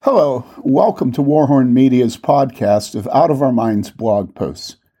Hello, welcome to Warhorn Media's podcast of Out of Our Minds blog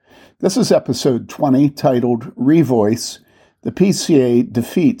posts. This is episode 20, titled Revoice, the PCA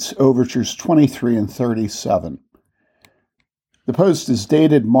Defeats Overtures 23 and 37. The post is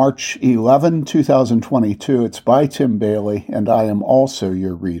dated March 11, 2022. It's by Tim Bailey, and I am also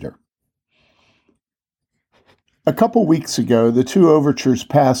your reader. A couple weeks ago, the two overtures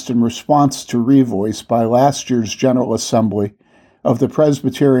passed in response to Revoice by last year's General Assembly of the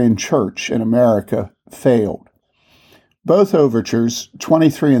Presbyterian Church in America failed. Both overtures,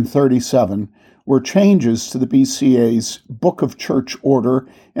 23 and 37, were changes to the BCA's Book of Church Order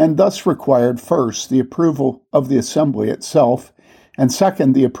and thus required first the approval of the Assembly itself and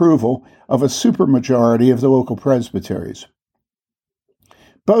second the approval of a supermajority of the local presbyteries.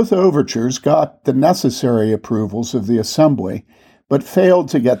 Both overtures got the necessary approvals of the Assembly, but failed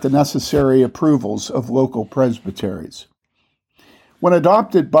to get the necessary approvals of local presbyteries. When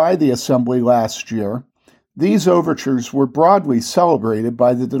adopted by the Assembly last year, these overtures were broadly celebrated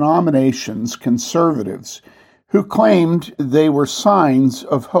by the denomination's conservatives, who claimed they were signs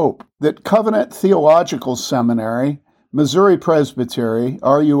of hope, that Covenant Theological Seminary, Missouri Presbytery,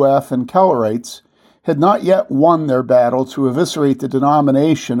 RUF, and Kellerites had not yet won their battle to eviscerate the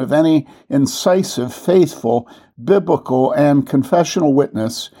denomination of any incisive, faithful, biblical, and confessional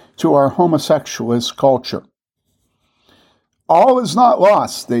witness to our homosexualist culture. All is not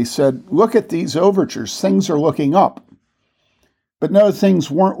lost, they said. Look at these overtures. Things are looking up. But no,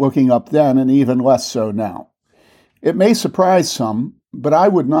 things weren't looking up then, and even less so now. It may surprise some, but I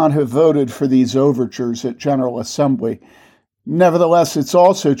would not have voted for these overtures at General Assembly. Nevertheless, it's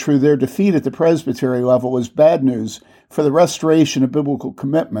also true their defeat at the presbytery level is bad news for the restoration of biblical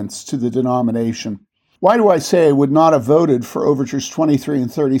commitments to the denomination. Why do I say I would not have voted for overtures 23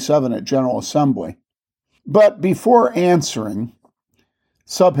 and 37 at General Assembly? But before answering,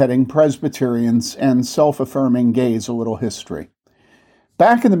 subheading Presbyterians and Self-Affirming Gays, a little history.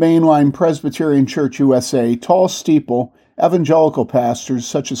 Back in the mainline Presbyterian Church USA, tall steeple evangelical pastors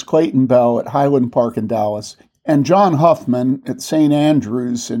such as Clayton Bell at Highland Park in Dallas and John Huffman at St.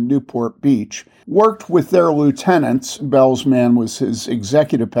 Andrews in Newport Beach worked with their lieutenants, Bell's man was his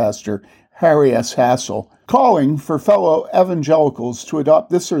executive pastor, Harry S. Hassel, calling for fellow evangelicals to adopt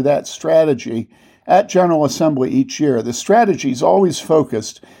this or that strategy at General Assembly each year. The strategy is always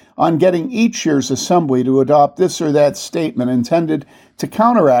focused on getting each year's assembly to adopt this or that statement intended to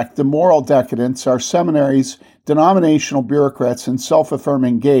counteract the moral decadence our seminaries, denominational bureaucrats, and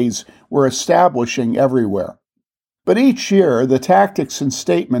self-affirming gays were establishing everywhere. But each year, the tactics and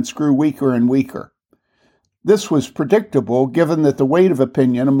statements grew weaker and weaker. This was predictable given that the weight of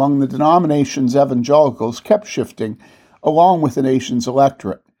opinion among the denomination's evangelicals kept shifting along with the nation's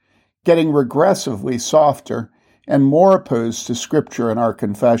electorate, getting regressively softer and more opposed to Scripture and our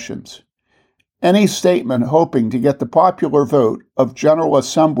confessions. Any statement hoping to get the popular vote of General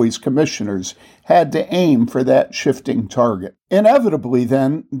Assembly's commissioners had to aim for that shifting target. Inevitably,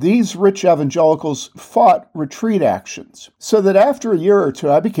 then, these rich evangelicals fought retreat actions, so that after a year or two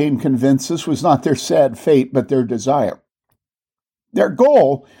I became convinced this was not their sad fate, but their desire. Their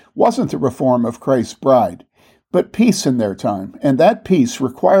goal wasn't the reform of Christ's bride, but peace in their time, and that peace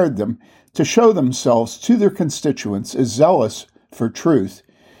required them to show themselves to their constituents as zealous for truth,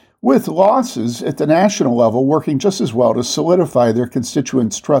 with losses at the national level working just as well to solidify their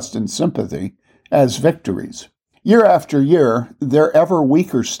constituents' trust and sympathy as victories. Year after year, their ever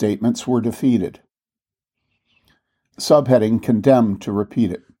weaker statements were defeated. Subheading Condemned to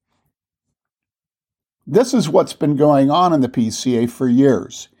repeat it. This is what's been going on in the PCA for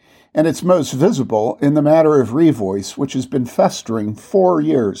years, and it's most visible in the matter of Revoice, which has been festering 4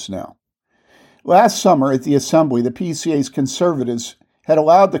 years now. Last summer at the Assembly, the PCA's conservatives had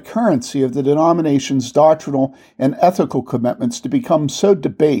allowed the currency of the denomination's doctrinal and ethical commitments to become so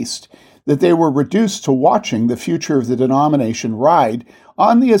debased that they were reduced to watching the future of the denomination ride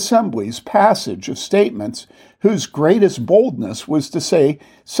on the Assembly's passage of statements whose greatest boldness was to say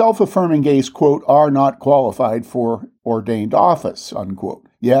self-affirming gays, quote, are not qualified for ordained office, unquote.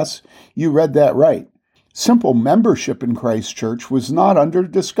 Yes, you read that right. Simple membership in Christ Church was not under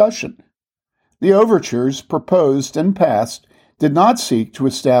discussion. The overtures proposed and passed did not seek to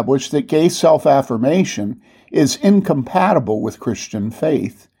establish that gay self-affirmation is incompatible with Christian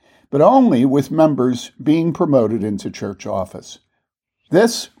faith, but only with members being promoted into church office.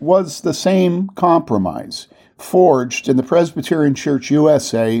 This was the same compromise forged in the Presbyterian Church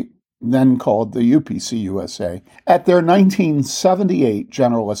USA, then called the UPC USA, at their 1978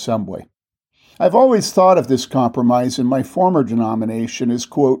 General Assembly. I've always thought of this compromise in my former denomination as,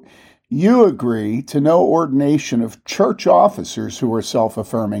 quote, You agree to no ordination of church officers who are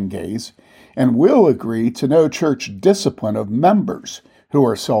self-affirming gays, and will agree to no church discipline of members who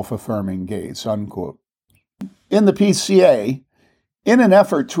are self-affirming gays, unquote. In the PCA, in an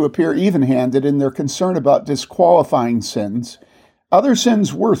effort to appear even-handed in their concern about disqualifying sins, other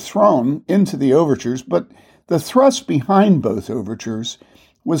sins were thrown into the overtures, but the thrust behind both overtures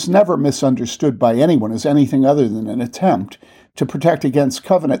was never misunderstood by anyone as anything other than an attempt to protect against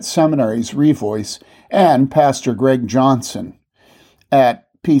Covenant Seminary's Revoice and Pastor Greg Johnson at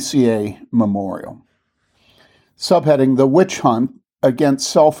PCA Memorial. Subheading, The Witch Hunt Against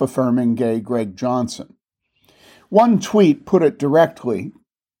Self-Affirming Gay Greg Johnson. One tweet put it directly,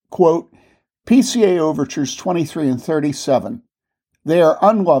 quote, PCA Overtures 23 and 37. They are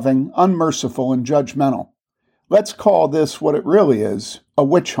unloving, unmerciful, and judgmental. Let's call this what it really is, a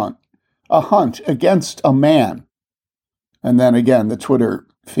witch hunt, a hunt against a man. And then again, the Twitter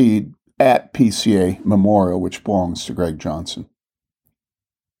feed at PCA Memorial, which belongs to Greg Johnson.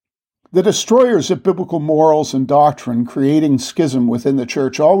 The destroyers of biblical morals and doctrine creating schism within the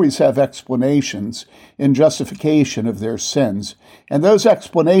church always have explanations in justification of their sins, and those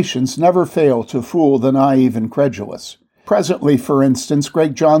explanations never fail to fool the naive and credulous. Presently, for instance,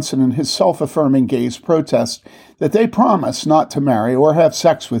 Greg Johnson and his self-affirming gays protest that they promise not to marry or have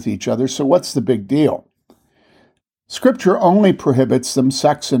sex with each other, so what's the big deal? Scripture only prohibits them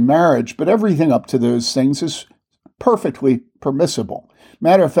sex and marriage, but everything up to those things is perfectly permissible.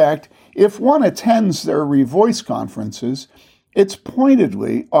 Matter of fact, if one attends their Revoice conferences, it's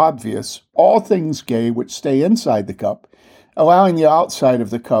pointedly obvious all things gay which stay inside the cup, allowing the outside of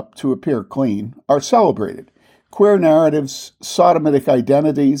the cup to appear clean, are celebrated. Queer narratives, sodomitic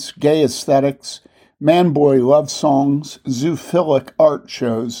identities, gay aesthetics, man-boy love songs, zoophilic art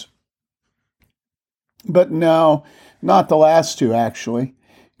shows. But no, not the last two, actually.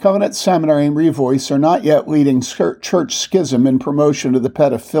 Covenant Seminary and Revoice are not yet leading church schism in promotion of the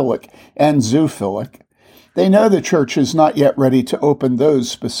pedophilic and zoophilic. They know the church is not yet ready to open those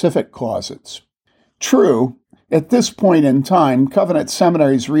specific closets. True, at this point in time, Covenant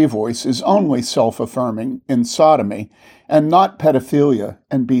Seminary's Revoice is only self-affirming in sodomy and not pedophilia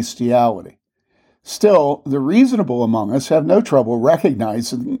and bestiality. Still, the reasonable among us have no trouble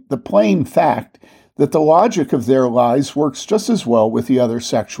recognizing the plain fact that the logic of their lies works just as well with the other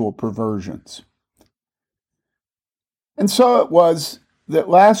sexual perversions. And so it was that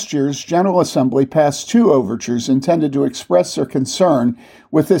last year's General Assembly passed two overtures intended to express their concern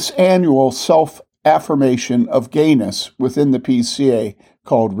with this annual self-affirmation of gayness within the PCA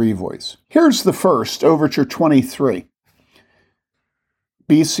called Revoice. Here's the first, Overture 23.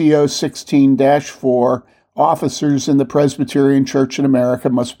 BCO 16-4, officers in the Presbyterian Church in America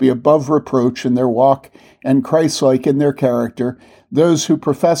must be above reproach in their walk and Christ-like in their character. Those who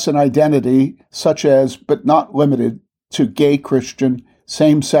profess an identity such as, but not limited to, gay Christian,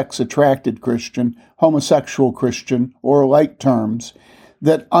 same-sex attracted Christian, homosexual Christian, or like terms,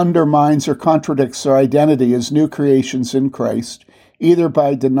 that undermines or contradicts their identity as new creations in Christ, either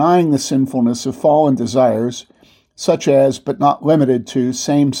by denying the sinfulness of fallen desires, such as, but not limited to,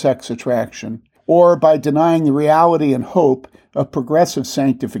 same-sex attraction, or by denying the reality and hope of progressive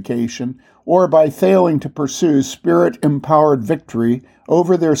sanctification, or by failing to pursue Spirit-empowered victory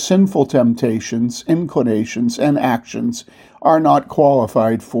over their sinful temptations, inclinations, and actions, are not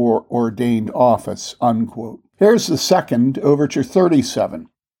qualified for ordained office, unquote. Here's the second, Overture 37,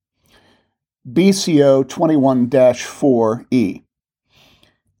 BCO 21-4E.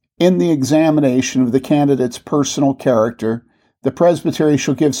 In the examination of the candidate's personal character, the presbytery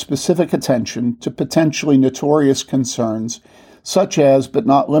shall give specific attention to potentially notorious concerns, such as, but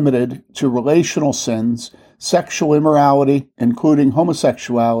not limited to, relational sins, sexual immorality, including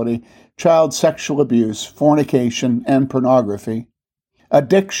homosexuality, child sexual abuse, fornication, and pornography,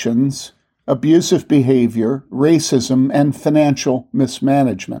 addictions, abusive behavior, racism, and financial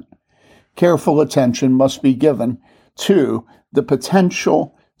mismanagement. Careful attention must be given to the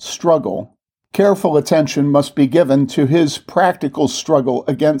potential struggle. Careful attention must be given to his practical struggle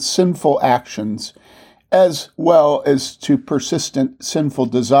against sinful actions, as well as to persistent sinful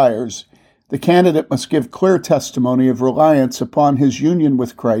desires. The candidate must give clear testimony of reliance upon his union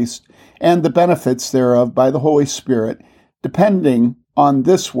with Christ and the benefits thereof by the Holy Spirit, depending on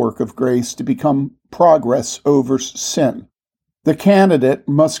this work of grace to become progress over sin. The candidate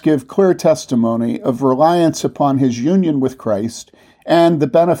must give clear testimony of reliance upon his union with Christ and the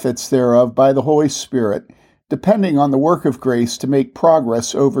benefits thereof by the Holy Spirit, depending on the work of grace to make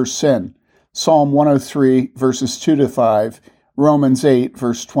progress over sin. Psalm 103, verses 2-5, Romans 8,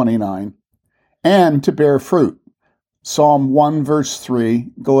 verse 29. And to bear fruit. Psalm 1, verse 3,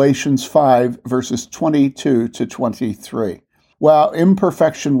 Galatians 5, verses 22 to 23. While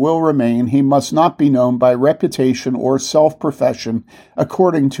imperfection will remain, he must not be known by reputation or self-profession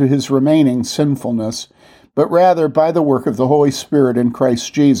according to his remaining sinfulness, but rather by the work of the Holy Spirit in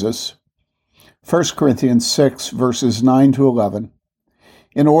Christ Jesus. 1 Corinthians 6, verses 9 to 11.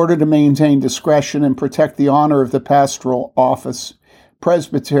 In order to maintain discretion and protect the honor of the pastoral office,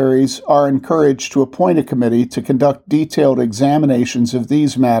 presbyteries are encouraged to appoint a committee to conduct detailed examinations of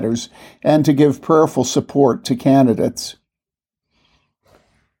these matters and to give prayerful support to candidates.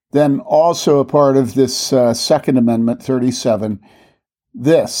 Then also a part of this Second Amendment 37,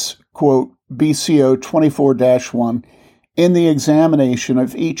 this, quote, BCO 24-1, in the examination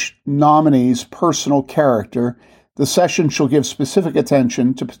of each nominee's personal character, the session shall give specific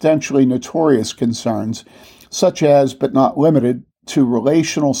attention to potentially notorious concerns, such as, but not limited to,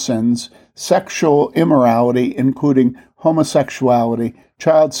 relational sins, sexual immorality, including homosexuality,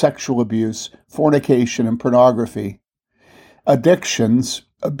 child sexual abuse, fornication, and pornography, addictions,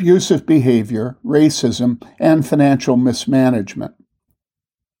 abusive behavior, racism, and financial mismanagement.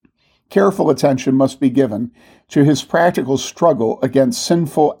 Careful attention must be given to his practical struggle against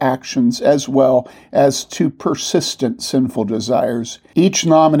sinful actions as well as to persistent sinful desires. Each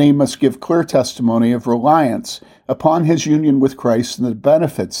nominee must give clear testimony of reliance upon his union with Christ and the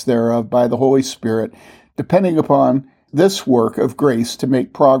benefits thereof by the Holy Spirit, depending upon this work of grace to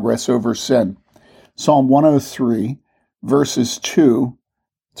make progress over sin. Psalm 103, verses 2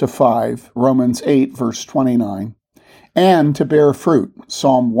 to 5, Romans 8, verse 29, and to bear fruit,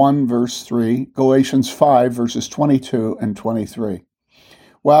 Psalm 1, verse 3, Galatians 5, verses 22 and 23.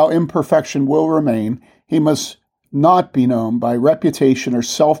 While imperfection will remain, he must not be known by reputation or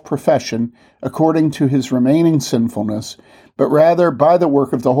self-profession according to his remaining sinfulness, but rather by the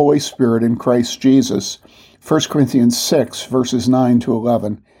work of the Holy Spirit in Christ Jesus, 1 Corinthians 6, verses 9 to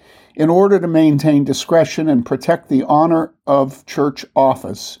 11. In order to maintain discretion and protect the honor of church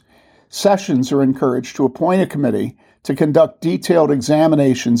office, sessions are encouraged to appoint a committee to conduct detailed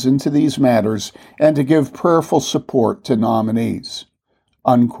examinations into these matters and to give prayerful support to nominees."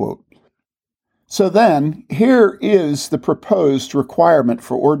 Unquote. So then, here is the proposed requirement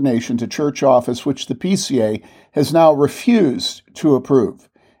for ordination to church office, which the PCA has now refused to approve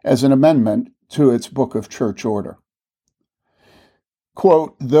as an amendment to its Book of Church Order.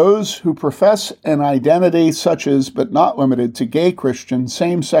 Quote, "Those who profess an identity such as, but not limited to, gay Christian,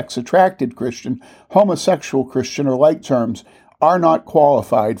 same-sex attracted Christian, homosexual Christian, or like terms, are not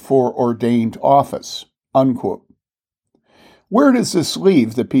qualified for ordained office." Unquote. Where does this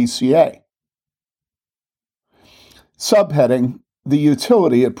leave the PCA? Subheading, the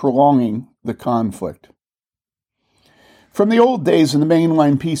utility of prolonging the conflict. From the old days in the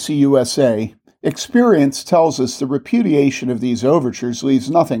mainline PCUSA, experience tells us the repudiation of these overtures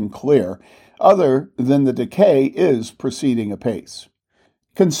leaves nothing clear, other than the decay is proceeding apace.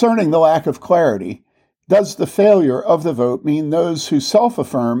 Concerning the lack of clarity, does the failure of the vote mean those who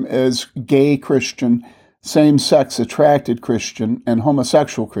self-affirm as gay Christian, same-sex attracted Christian, and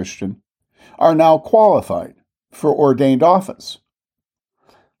homosexual Christian are now qualified for ordained office?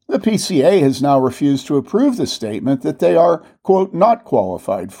 The PCA has now refused to approve the statement that they are, quote, not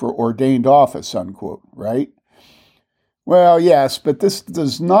qualified for ordained office, unquote, right? Well, yes, but this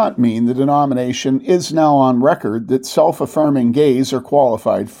does not mean the denomination is now on record that self-affirming gays are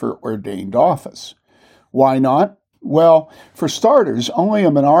qualified for ordained office. Why not? Well, for starters, only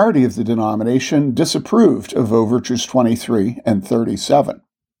a minority of the denomination disapproved of Overtures 23 and 37.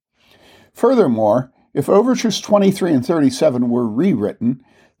 Furthermore, if Overtures 23 and 37 were rewritten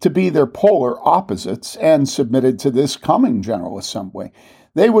to be their polar opposites and submitted to this coming General Assembly,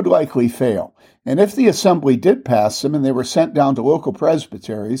 they would likely fail. And if the Assembly did pass them and they were sent down to local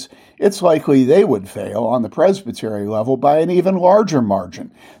presbyteries, it's likely they would fail on the presbytery level by an even larger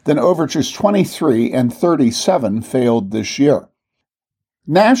margin than Overtures 23 and 37 failed this year.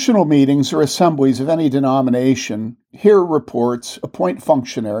 National meetings or assemblies of any denomination hear reports, appoint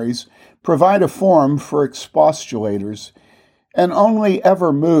functionaries, provide a forum for expostulators, and only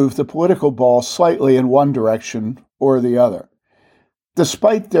ever move the political ball slightly in one direction or the other.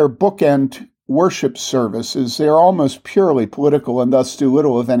 Despite their bookend worship services, they are almost purely political and thus do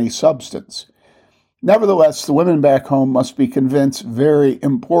little of any substance. Nevertheless, the women back home must be convinced very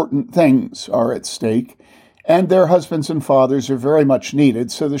important things are at stake, and their husbands and fathers are very much needed,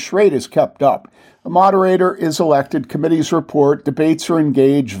 so the charade is kept up. A moderator is elected, committees report, debates are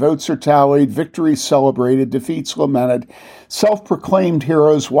engaged, votes are tallied, victories celebrated, defeats lamented. Self-proclaimed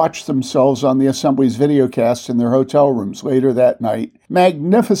heroes watch themselves on the Assembly's videocast in their hotel rooms later that night.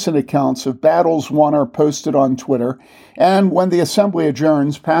 Magnificent accounts of battles won are posted on Twitter, and when the assembly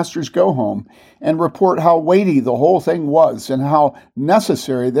adjourns, pastors go home and report how weighty the whole thing was and how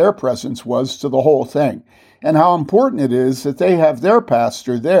necessary their presence was to the whole thing, and how important it is that they have their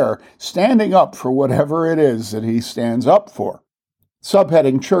pastor there standing up for whatever it is that he stands up for.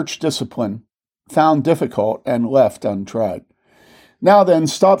 Subheading Church Discipline, found difficult and left untried. Now then,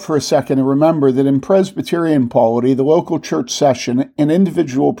 stop for a second and remember that in Presbyterian polity, the local church session and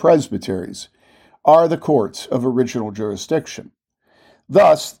individual presbyteries are the courts of original jurisdiction.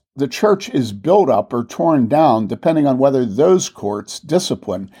 Thus, the church is built up or torn down depending on whether those courts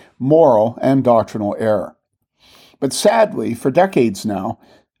discipline moral and doctrinal error. But sadly, for decades now,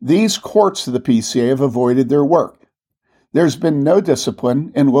 these courts of the PCA have avoided their work. There's been no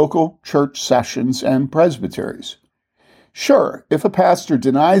discipline in local church sessions and presbyteries. Sure, if a pastor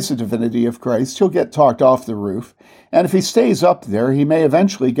denies the divinity of Christ, he'll get talked off the roof, and if he stays up there, he may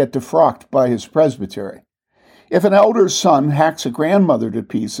eventually get defrocked by his presbytery. If an elder's son hacks a grandmother to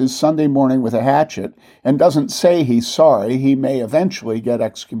pieces Sunday morning with a hatchet and doesn't say he's sorry, he may eventually get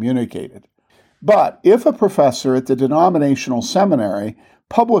excommunicated. But if a professor at the denominational seminary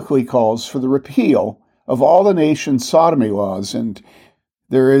publicly calls for the repeal of all the nation's sodomy laws, and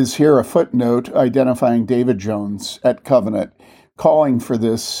there is here a footnote identifying David Jones at Covenant, calling for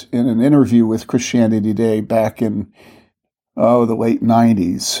this in an interview with Christianity Today back in the late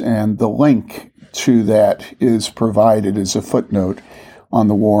 90s. And the link to that is provided as a footnote on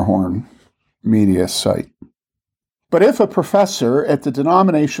the Warhorn Media site. But if a professor at the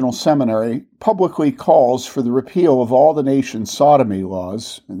denominational seminary publicly calls for the repeal of all the nation's sodomy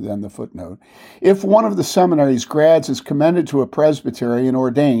laws, and then the footnote, if one of the seminary's grads is commended to a presbytery and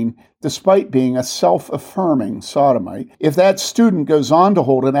ordained, despite being a self-affirming sodomite, if that student goes on to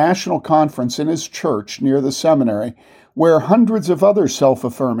hold a national conference in his church near the seminary, where hundreds of other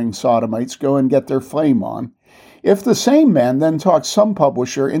self-affirming sodomites go and get their flame on, if the same man then talks some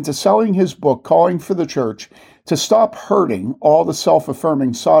publisher into selling his book calling for the church to stop hurting all the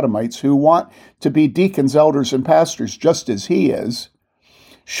self-affirming sodomites who want to be deacons, elders, and pastors just as he is,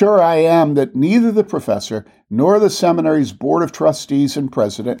 sure I am that neither the professor nor the seminary's board of trustees and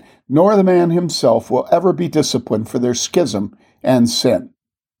president nor the man himself will ever be disciplined for their schism and sin.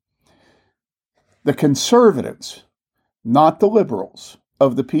 The conservatives, not the liberals,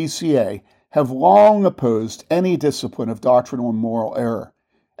 of the PCA have long opposed any discipline of doctrinal and moral error,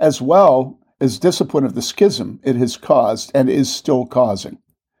 as well as discipline of the schism it has caused and is still causing.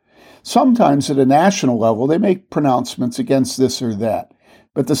 Sometimes at a national level, they make pronouncements against this or that,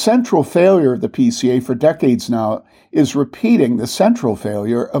 but the central failure of the PCA for decades now is repeating the central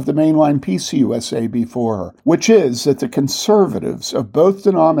failure of the mainline PCUSA before her, which is that the conservatives of both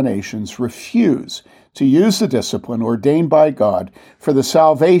denominations refuse to use the discipline ordained by God for the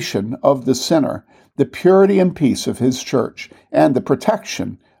salvation of the sinner, the purity and peace of his church, and the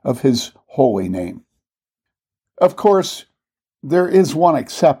protection of his holy name. Of course, there is one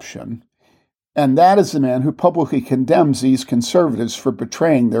exception, and that is the man who publicly condemns these conservatives for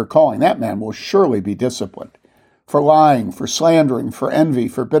betraying their calling. That man will surely be disciplined for lying, for slandering, for envy,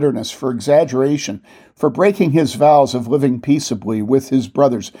 for bitterness, for exaggeration, for breaking his vows of living peaceably with his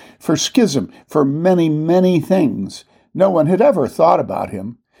brothers, for schism, for many, many things no one had ever thought about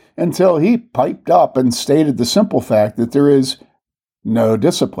him until he piped up and stated the simple fact that there is no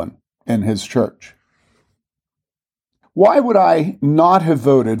discipline in his church. Why would I not have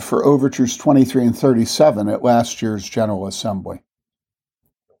voted for Overtures 23 and 37 at last year's General Assembly?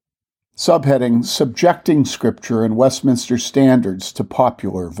 Subheading, Subjecting Scripture and Westminster Standards to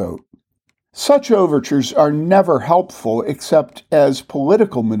Popular Vote. Such overtures are never helpful except as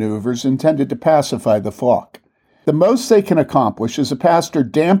political maneuvers intended to pacify the flock. The most they can accomplish is a pastor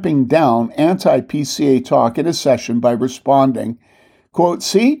damping down anti-PCA talk in a session by responding, quote,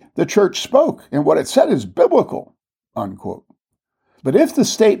 "See, the church spoke, and what it said is biblical," unquote. But if the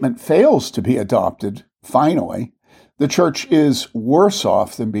statement fails to be adopted, finally, the church is worse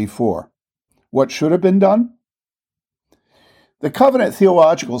off than before. What should have been done? The Covenant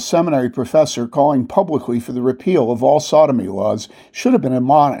Theological Seminary professor calling publicly for the repeal of all sodomy laws should have been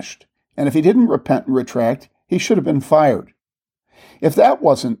admonished, and if he didn't repent and retract, he should have been fired. If that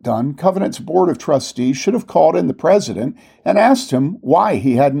wasn't done, Covenant's Board of Trustees should have called in the president and asked him why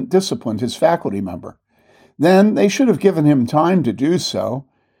he hadn't disciplined his faculty member. Then they should have given him time to do so,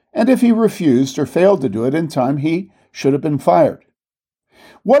 and if he refused or failed to do it in time, he should have been fired.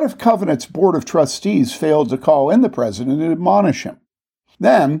 What if Covenant's Board of Trustees failed to call in the president and admonish him?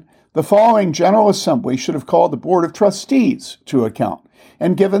 Then, the following General Assembly should have called the Board of Trustees to account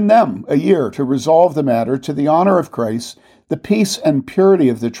and given them a year to resolve the matter to the honor of Christ, the peace and purity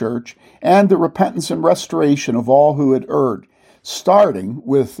of the church, and the repentance and restoration of all who had erred, starting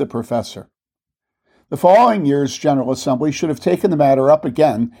with the professor. The following year's General Assembly should have taken the matter up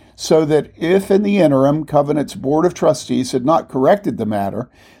again, so that if in the interim Covenant's Board of Trustees had not corrected the matter,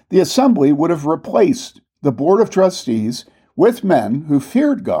 the Assembly would have replaced the Board of Trustees with men who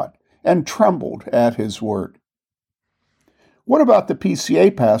feared God and trembled at his word. What about the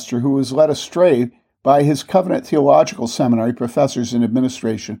PCA pastor who was led astray by his Covenant Theological Seminary professors and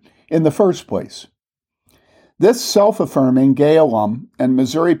administration in the first place? This self-affirming gay alum and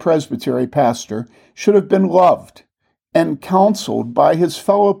Missouri Presbytery pastor should have been loved and counseled by his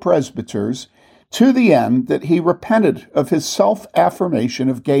fellow presbyters to the end that he repented of his self-affirmation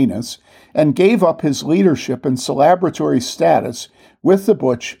of gayness and gave up his leadership and celebratory status with the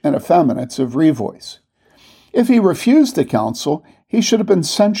butch and effeminates of Revoice. If he refused the counsel, he should have been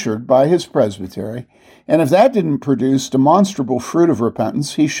censured by his presbytery, and if that didn't produce demonstrable fruit of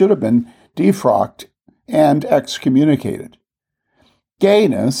repentance, he should have been defrocked and excommunicated.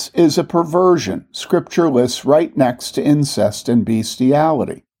 Gayness is a perversion Scripture lists right next to incest and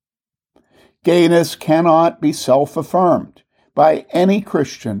bestiality. Gayness cannot be self-affirmed by any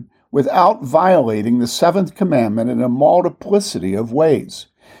Christian without violating the seventh commandment in a multiplicity of ways.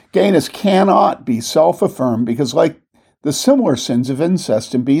 Gayness cannot be self-affirmed because, like the similar sins of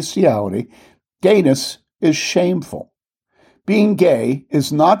incest and bestiality, gayness is shameful. Being gay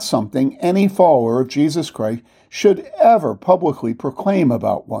is not something any follower of Jesus Christ should ever publicly proclaim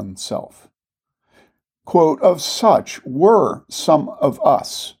about oneself. Quote, "Of such were some of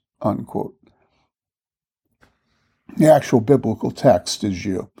us," unquote. The actual biblical text is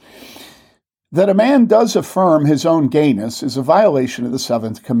you. That a man does affirm his own gayness is a violation of the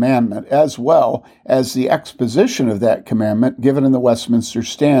seventh commandment, as well as the exposition of that commandment given in the Westminster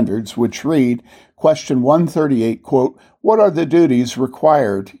Standards, which read, question 138, quote, "What are the duties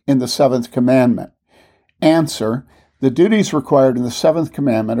required in the seventh commandment?" Answer, the duties required in the seventh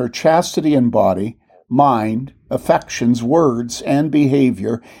commandment are chastity in body, mind, affections, words, and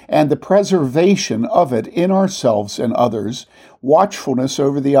behavior, and the preservation of it in ourselves and others, watchfulness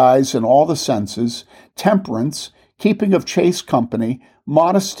over the eyes and all the senses, temperance, keeping of chaste company,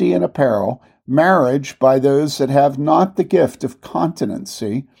 modesty in apparel, marriage by those that have not the gift of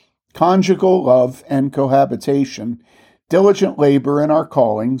continency, conjugal love and cohabitation, diligent labor in our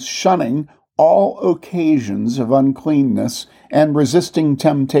callings, shunning all occasions of uncleanness, and resisting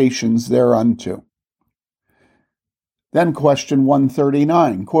temptations thereunto. Then question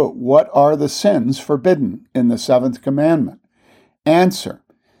 139, quote, "What are the sins forbidden in the seventh commandment?" Answer,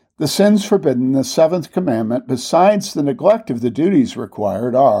 the sins forbidden in the seventh commandment, besides the neglect of the duties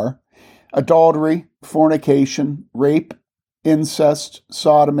required, are adultery, fornication, rape, incest,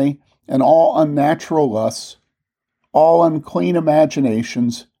 sodomy, and all unnatural lusts, all unclean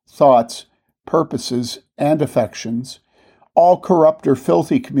imaginations, thoughts, purposes, and affections, all corrupt or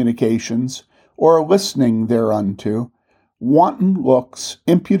filthy communications, or listening thereunto, wanton looks,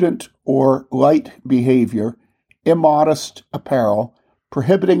 impudent or light behavior, immodest apparel,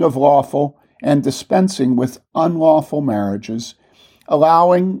 prohibiting of lawful and dispensing with unlawful marriages,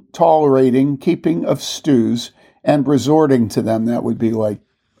 allowing, tolerating, keeping of stews, and resorting to them. That would be like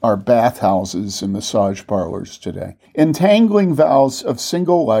our bathhouses and massage parlors today. Entangling vows of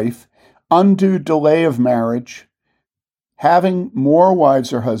single life, undue delay of marriage, having more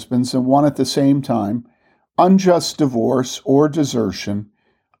wives or husbands than one at the same time, unjust divorce or desertion,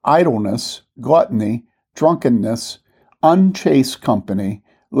 idleness, gluttony, drunkenness, unchaste company,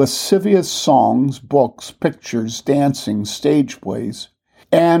 lascivious songs, books, pictures, dancing, stage plays,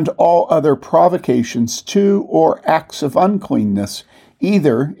 and all other provocations to or acts of uncleanness,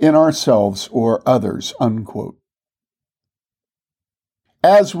 either in ourselves or others, unquote.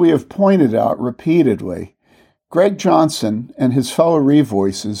 As we have pointed out repeatedly, Greg Johnson and his fellow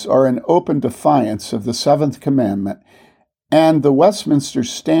Revoices are in open defiance of the seventh commandment, and the Westminster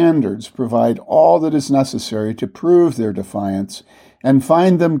Standards provide all that is necessary to prove their defiance and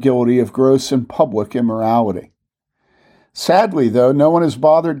find them guilty of gross and public immorality. Sadly, though, no one has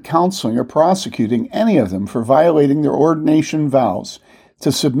bothered counseling or prosecuting any of them for violating their ordination vows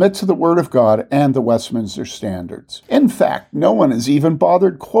to submit to the Word of God and the Westminster Standards. In fact, no one has even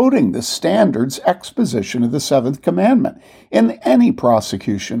bothered quoting the Standards' exposition of the seventh commandment in any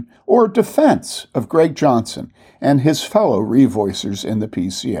prosecution or defense of Greg Johnson and his fellow Revoicers in the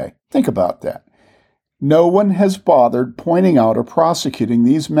PCA. Think about that. No one has bothered pointing out or prosecuting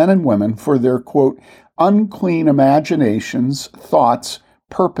these men and women for their, quote, unclean imaginations, thoughts,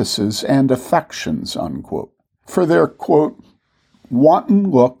 purposes, and affections, unquote. For their, quote, wanton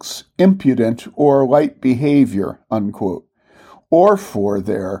looks, impudent or light behavior, unquote, or for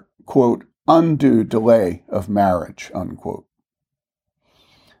their, quote, undue delay of marriage, unquote.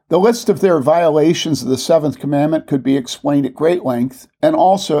 The list of their violations of the seventh commandment could be explained at great length and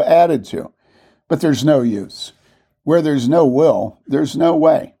also added to, but there's no use. Where there's no will, there's no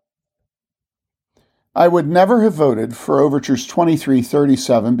way. I would never have voted for Overtures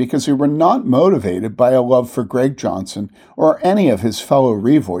 2337 because we were not motivated by a love for Greg Johnson or any of his fellow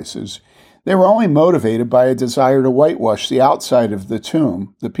revoices. They were only motivated by a desire to whitewash the outside of the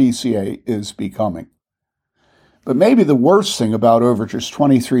tomb the PCA is becoming. But maybe the worst thing about Overtures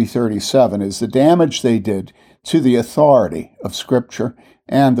 2337 is the damage they did to the authority of Scripture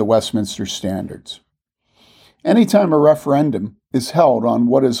and the Westminster Standards. Anytime a referendum is held on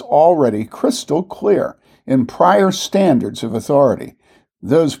what is already crystal clear in prior standards of authority,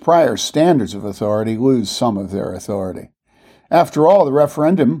 those prior standards of authority lose some of their authority. After all, the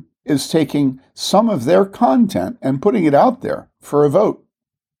referendum is taking some of their content and putting it out there for a vote.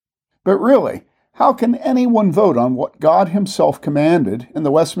 But really, how can anyone vote on what God himself commanded and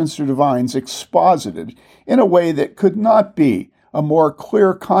the Westminster Divines exposited in a way that could not be a more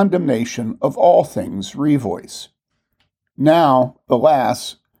clear condemnation of all things revoice? Now,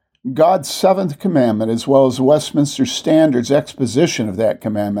 alas, God's seventh commandment, as well as Westminster Standards' exposition of that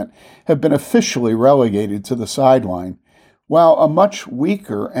commandment, have been officially relegated to the sideline, while a much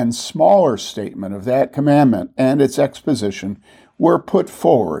weaker and smaller statement of that commandment and its exposition were put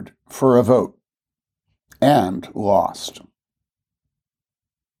forward for a vote and lost.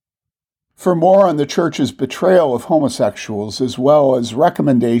 For more on the Church's betrayal of homosexuals, as well as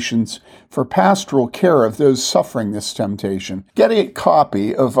recommendations for pastoral care of those suffering this temptation, get a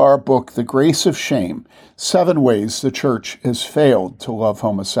copy of our book, The Grace of Shame, 7 Ways the Church Has Failed to Love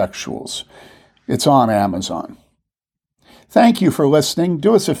Homosexuals. It's on Amazon. Thank you for listening.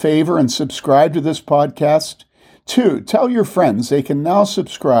 Do us a favor and subscribe to this podcast. 2, tell your friends they can now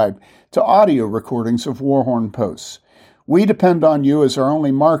subscribe to audio recordings of Warhorn Posts. We depend on you as our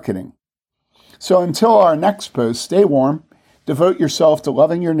only marketing. So until our next post, stay warm, devote yourself to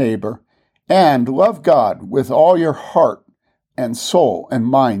loving your neighbor, and love God with all your heart and soul and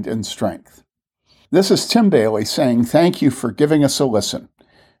mind and strength. This is Tim Bayly saying thank you for giving us a listen.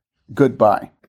 Goodbye.